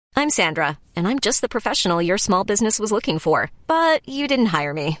I'm Sandra, and I'm just the professional your small business was looking for. But you didn't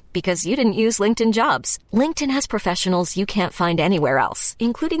hire me because you didn't use LinkedIn Jobs. LinkedIn has professionals you can't find anywhere else,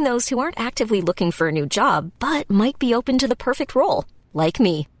 including those who aren't actively looking for a new job, but might be open to the perfect role, like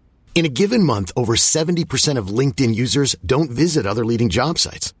me. In a given month, over 70% of LinkedIn users don't visit other leading job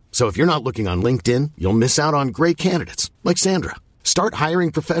sites. So if you're not looking on LinkedIn, you'll miss out on great candidates like Sandra. Start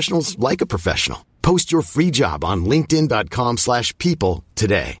hiring professionals like a professional. Post your free job on linkedin.com/people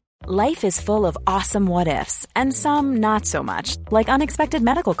today. Life is full of awesome what-ifs, and some not so much, like unexpected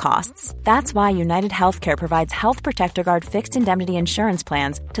medical costs. That's why United Healthcare provides Health Protector Guard fixed indemnity insurance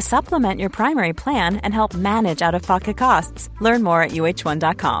plans to supplement your primary plan and help manage out-of-pocket costs. Learn more at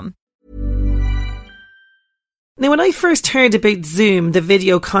uh1.com. Now, when I first heard about Zoom, the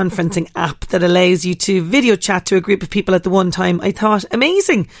video conferencing app that allows you to video chat to a group of people at the one time, I thought,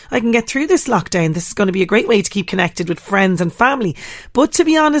 amazing, I can get through this lockdown. This is going to be a great way to keep connected with friends and family. But to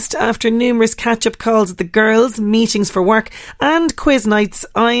be honest, after numerous catch-up calls with the girls, meetings for work and quiz nights,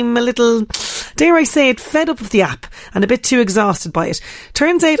 I'm a little, dare I say it, fed up with the app and a bit too exhausted by it.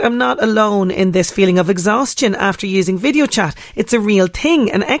 Turns out I'm not alone in this feeling of exhaustion after using video chat. It's a real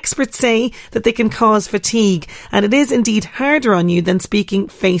thing, and experts say that they can cause fatigue, and it is indeed harder on you than speaking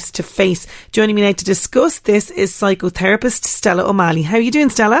face to face. Joining me now to discuss this is psychotherapist Stella O'Malley. How are you doing,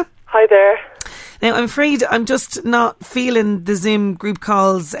 Stella? Hi there. Now, I'm afraid I'm just not feeling the Zoom group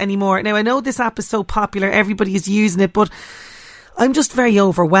calls anymore. Now, I know this app is so popular, everybody is using it, but I'm just very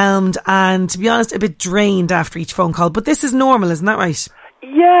overwhelmed and, to be honest, a bit drained after each phone call. But this is normal, isn't that right?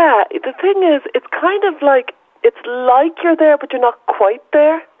 Yeah, the thing is, it's kind of like, it's like you're there, but you're not quite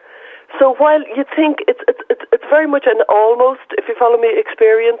there. So while you think it's very much an almost, if you follow me,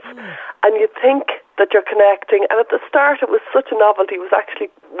 experience, and you think that you're connecting, and at the start it was such a novelty, it was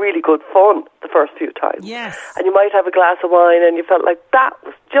actually really good fun the first few times. Yes. And you might have a glass of wine and you felt like that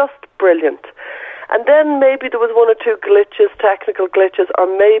was just brilliant. And then maybe there was one or two glitches, technical glitches,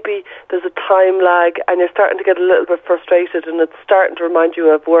 or maybe there's a time lag and you're starting to get a little bit frustrated and it's starting to remind you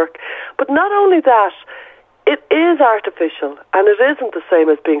of work. But not only that, it is artificial, and it isn't the same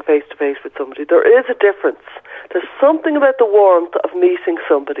as being face-to-face with somebody. There is a difference. There's something about the warmth of meeting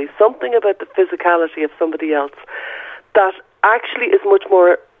somebody, something about the physicality of somebody else that actually is much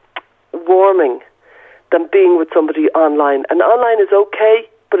more warming than being with somebody online. And online is okay,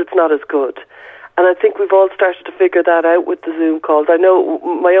 but it's not as good. And I think we've all started to figure that out with the Zoom calls. I know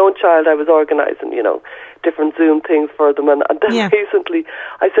my own child, I was organising, different Zoom things for them. And then recently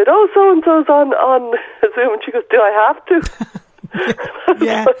I said, oh, so-and-so's on Zoom. And she goes, do I have to?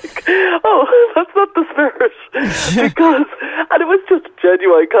 Yeah. Like, oh, that's not the spirit. And it was just a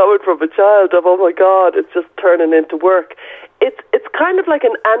genuine comment from a child of, oh my God, it's just turning into work. It's kind of like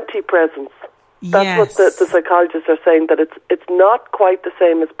an anti-presence. That's what the psychologists are saying, that it's not quite the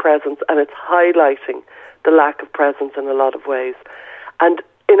same as presence, and it's highlighting the lack of presence in a lot of ways. And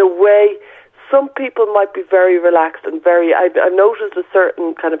in a way, some people might be very relaxed and I've noticed a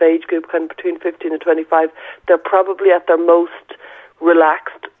certain kind of age group, kind of between 15 and 25, they're probably at their most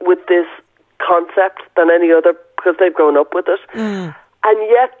relaxed with this concept than any other, because they've grown up with it. And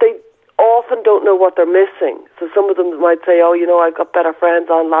yet they often don't know what they're missing. So some of them might say, oh, I've got better friends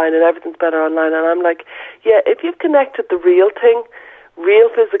online and everything's better online. And I'm like, yeah, if you've connected the real thing, real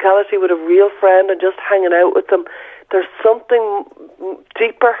physicality with a real friend and just hanging out with them, there's something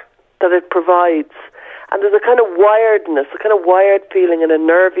deeper that it provides. And there's a kind of wiredness, a kind of wired feeling and a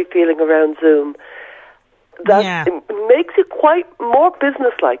nervy feeling around Zoom that makes it quite more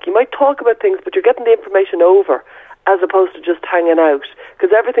business-like. You might talk about things, but you're getting the information over as opposed to just hanging out,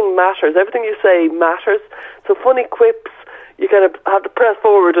 because everything matters. Everything you say matters. So funny quips, you kind of have to press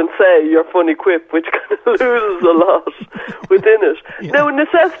forward and say your funny quip, which kind of loses a lot within it. Now,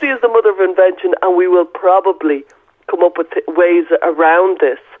 necessity is the mother of invention, and we will probably come up with ways around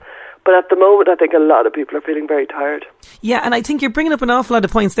this. But at the moment, I think a lot of people are feeling very tired. Yeah, and I think you're bringing up an awful lot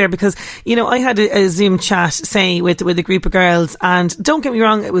of points there, because, I had a Zoom chat, say, with a group of girls, and don't get me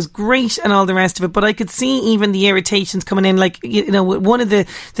wrong, it was great and all the rest of it, but I could see even the irritations coming in, like, one of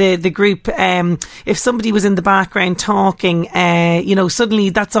the group, if somebody was in the background talking, suddenly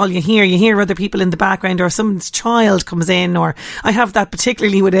that's all you hear other people in the background, or someone's child comes in, or I have that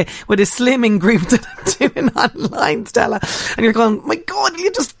particularly with a slimming group that I'm doing online, Stella, and you're going, my God, you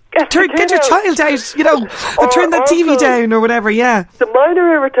just Get your child out, you know, or turn that TV down or whatever, yeah. The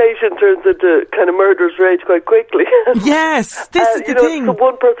minor irritation turns into kind of murderous rage quite quickly. Yes, this is the thing. So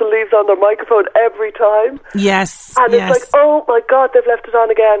one person leaves on their microphone every time. Yes, and it's like, oh my God, they've left it on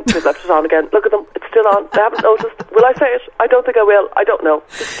again. They've left it on again. Look at them, it's still on. They haven't noticed. Will I say it? I don't think I will. I don't know.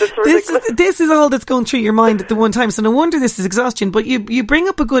 It's just ridiculous. This is all that's going through your mind at the one time. So no wonder this is exhaustion. But you bring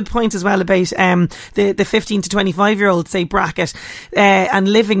up a good point as well about the 15 to 25-year-old, say, bracket, and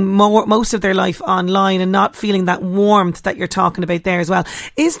living most of their life online and not feeling that warmth that you're talking about there as well.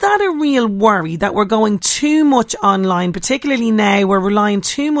 Is that a real worry that we're going too much online, particularly now we're relying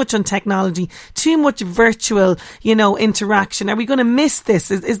too much on technology, too much virtual, you know, interaction? Are we going to miss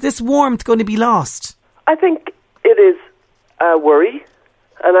this? Is this warmth going to be lost? I think it is a worry.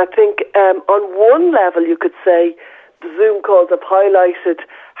 And I think on one level you could say the Zoom calls have highlighted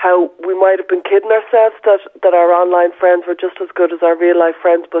how we might have been kidding ourselves that our online friends were just as good as our real-life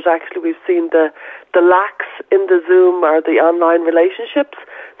friends, but actually we've seen the lacks in the Zoom or the online relationships.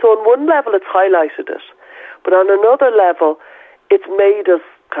 So on one level it's highlighted it, but on another level it's made us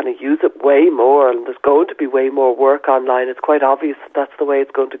kind of use it way more, and there's going to be way more work online. It's quite obvious that's the way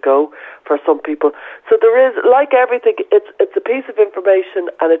it's going to go for some people. So there is, like everything, it's a piece of information,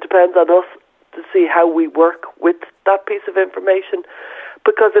 and it depends on us to see how we work with that piece of information,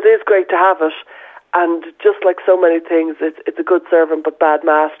 because it is great to have it, and just like so many things, it's a good servant but bad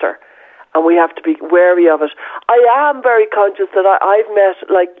master, and we have to be wary of it. I am very conscious that I've met,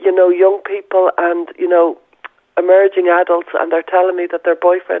 like, you know, young people and, you know, emerging adults, and they're telling me that their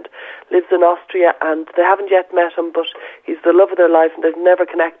boyfriend lives in Austria and they haven't yet met him, but he's the love of their life and they've never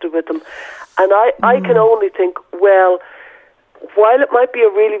connected with him. And I can only think, well, while it might be a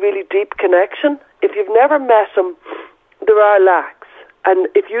really, really deep connection, if you've never met him, there are lacks.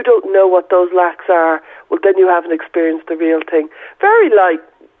 And if you don't know what those lacks are, well, then you haven't experienced the real thing. Very like,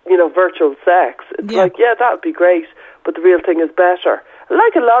 you know, virtual sex. It's like, yeah, that would be great, but the real thing is better.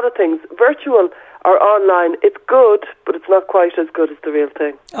 Like a lot of things, virtual or online, it's good, but it's not quite as good as the real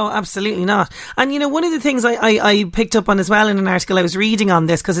thing. Oh, absolutely not. And, you know, one of the things I picked up on as well in an article I was reading on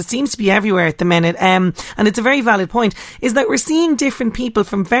this, because it seems to be everywhere at the minute, and it's a very valid point, is that we're seeing different people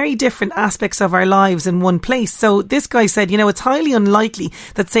from very different aspects of our lives in one place. So this guy said, you know, it's highly unlikely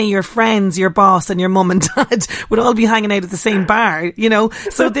that, say, your friends, your boss and your mum and dad would all be hanging out at the same bar, you know.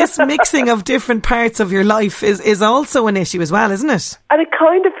 So this mixing of different parts of your life is also an issue as well, isn't it? And it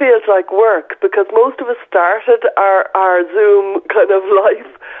kind of feels like work, because most of us started our Zoom kind of life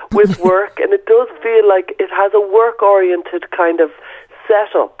with work, and it does feel like it has a work-oriented kind of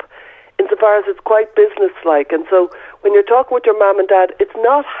setup insofar as it's quite business-like. And so when you're talking with your mum and dad, it's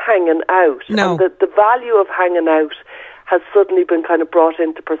not hanging out. No. And the value of hanging out has suddenly been kind of brought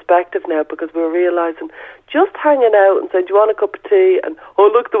into perspective now, because we're realising just hanging out and saying, do you want a cup of tea? And, oh,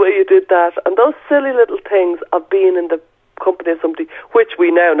 look the way you did that. And those silly little things of being in the company of somebody, which we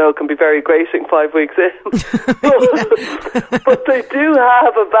now know can be very grating 5 weeks in. But they do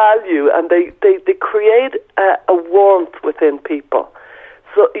have a value, and they create a warmth within people.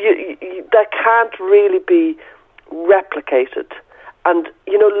 So that can't really be replicated. And,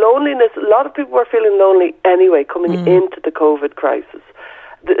 you know, loneliness, a lot of people were feeling lonely anyway coming into the COVID crisis.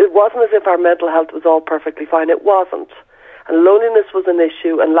 It wasn't as if our mental health was all perfectly fine. It wasn't. And loneliness was an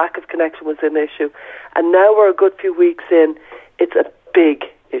issue, and lack of connection was an issue. And now we're a good few weeks in, it's a big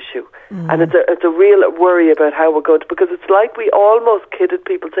issue. And it's a real worry about how we're going to, because it's like we almost kidded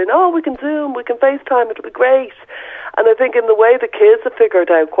people saying, oh, we can Zoom, we can FaceTime, it'll be great. And I think in the way the kids have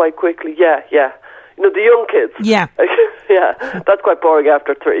figured out quite quickly, yeah. You know, the young kids. Yeah. Yeah, that's quite boring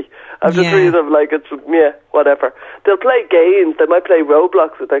after 3. After 3 of them, like, it's, whatever. They'll play games, they might play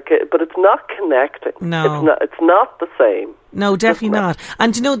Roblox with their kids, but it's not connecting. No. It's not the same. No, definitely not.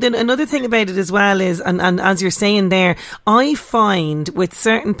 And you know, then another thing about it as well is, and as you're saying there, I find with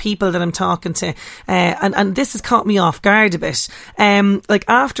certain people that I'm talking to, and this has caught me off guard a bit, like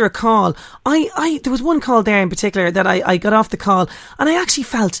after a call, there was one call there in particular that I got off the call, and I actually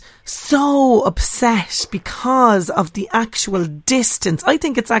felt so upset because of the actual distance. I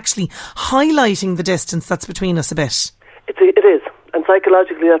think it's actually highlighting the distance that's between us a bit. It is. And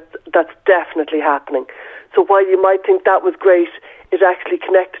psychologically that's definitely happening. So while you might think that was great, it actually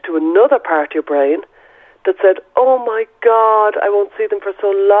connected to another part of your brain that said, oh my God, I won't see them for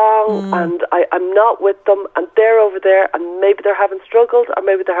so long, and I'm not with them, and they're over there, and maybe they're having struggles, or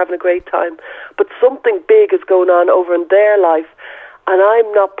maybe they're having a great time, but something big is going on over in their life, and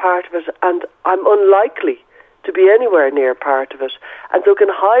I'm not part of it, and I'm unlikely to be anywhere near part of it. And so it can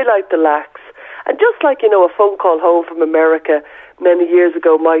highlight the lacks. And just like, you know, a phone call home from America many years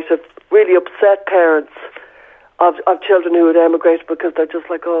ago might have really upset parents of children who had emigrated because they're just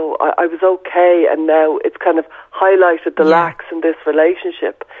like, oh, I was okay, and now it's kind of highlighted the lacks in this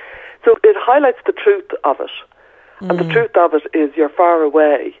relationship. So it highlights the truth of it. And the truth of it is you're far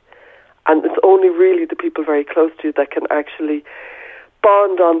away, and it's only really the people very close to you that can actually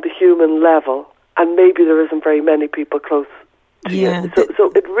bond on the human level, and maybe there isn't very many people close to you.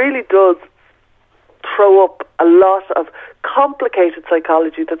 So it really does throw up a lot of complicated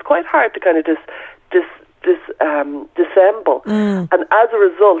psychology that's quite hard to kind of dissemble. And as a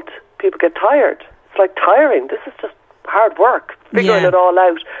result, people get tired. It's like tiring. This is just hard work, figuring it all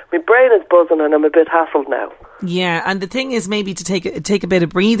out. My brain is buzzing and I'm a bit hassled now. Yeah, and the thing is maybe to take a bit of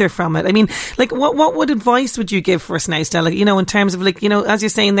breather from it. I mean, like, what advice would you give for us now, Stella? You know, in terms of, like, you know, as you're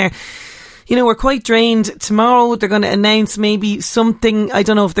saying there, you know, we're quite drained. Tomorrow they're going to announce maybe something. I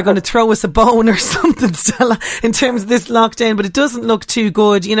don't know if they're going to throw us a bone or something, Stella, in terms of this lockdown, but it doesn't look too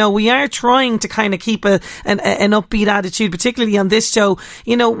good. You know, we are trying to kind of keep an upbeat attitude, particularly on this show.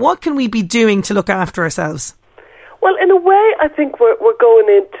 You know, what can we be doing to look after ourselves? Well, in a way, I think we're going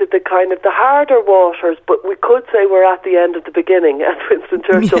into the kind of the harder waters, but we could say we're at the end of the beginning, as Winston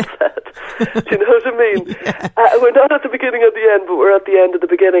Churchill said. Do you know what I mean? Yeah. We're not at the beginning of the end, but we're at the end of the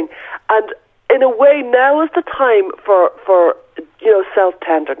beginning. And in a way, now is the time for you know,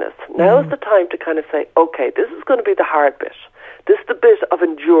 self-tenderness. Now is the time to kind of say, okay, this is going to be the hard bit. This is the bit of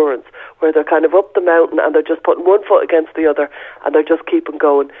endurance where they're kind of up the mountain and they're just putting one foot against the other and they're just keeping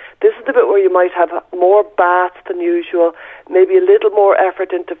going. This is the bit where you might have more baths than usual, maybe a little more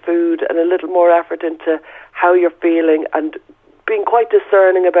effort into food and a little more effort into how you're feeling, and being quite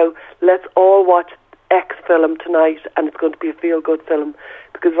discerning about, let's all watch X film tonight and it's going to be a feel-good film,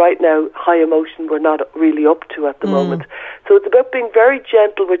 because right now high emotion we're not really up to at the moment. So it's about being very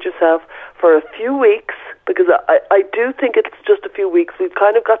gentle with yourself for a few weeks, because I do think it's just a few weeks. We've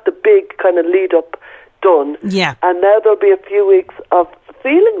kind of got the big kind of lead up done, and now there'll be a few weeks of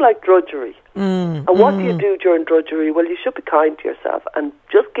feeling like drudgery. And what do you do during drudgery? Well, you should be kind to yourself and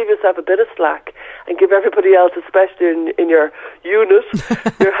just give yourself a bit of slack, and give everybody else, especially in your unit,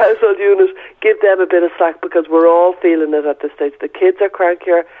 your household unit, give them a bit of slack, because we're all feeling it at this stage. The kids are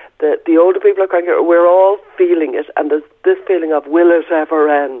crankier, the older people are crankier, we're all feeling it, and there's this feeling of, will it ever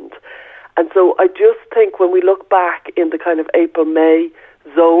end? And so I just think when we look back in the kind of April-May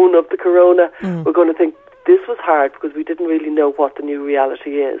zone of the corona, we're going to think, this was hard because we didn't really know what the new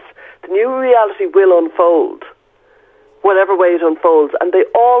reality is. The new reality will unfold, whatever way it unfolds. And they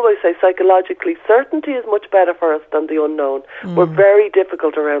always say psychologically, certainty is much better for us than the unknown. We're very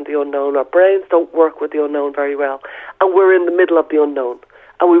difficult around the unknown. Our brains don't work with the unknown very well. And we're in the middle of the unknown.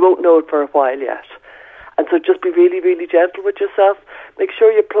 And we won't know it for a while yet. And so just be really, really gentle with yourself. Make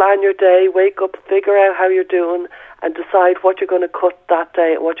sure you plan your day, wake up, figure out how you're doing, and decide what you're going to cut that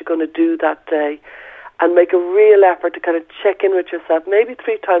day and what you're going to do that day. And make a real effort to kind of check in with yourself, maybe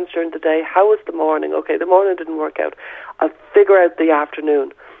 3 times during the day. How was the morning? Okay, the morning didn't work out. I'll figure out the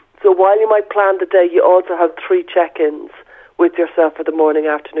afternoon. So while you might plan the day, you also have 3 check-ins with yourself for the morning,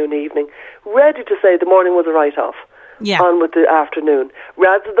 afternoon, evening, ready to say the morning was a write-off. On with the afternoon.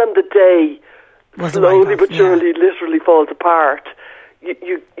 Rather than the day slowly but surely literally falls apart,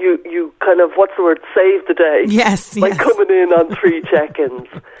 you kind of, what's the word, save the day by coming in on 3 check-ins,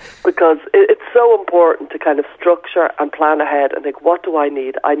 because it's so important to kind of structure and plan ahead and think, what do I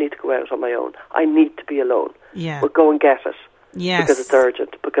need? I need to go out on my own. I need to be alone. Well, go and get it. Because it's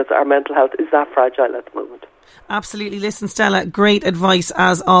urgent, because our mental health is that fragile at the moment. Absolutely. Listen, Stella, great advice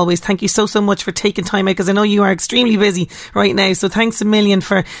as always. Thank you so much for taking time out, because I know you are extremely busy right now. So thanks a million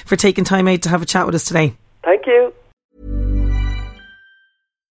for taking time out to have a chat with us today. Thank you.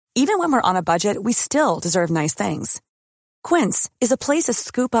 Even when we're on a budget, we still deserve nice things. Quince is a place to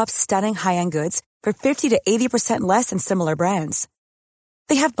scoop up stunning high-end goods for 50 to 80% less than similar brands.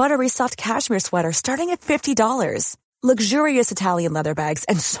 They have buttery soft cashmere sweaters starting at $50, luxurious Italian leather bags,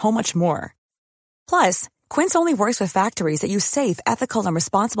 and so much more. Plus, Quince only works with factories that use safe, ethical, and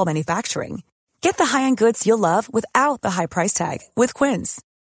responsible manufacturing. Get the high-end goods you'll love without the high price tag with Quince.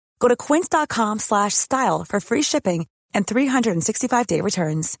 Go to quince.com/style for free shipping and 365-day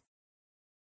returns.